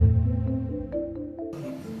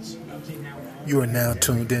You are now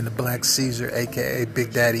tuned in to Black Caesar, aka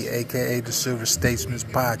Big Daddy, aka the Silver Statesman's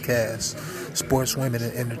podcast. Sports, women,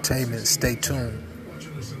 and entertainment. Stay tuned.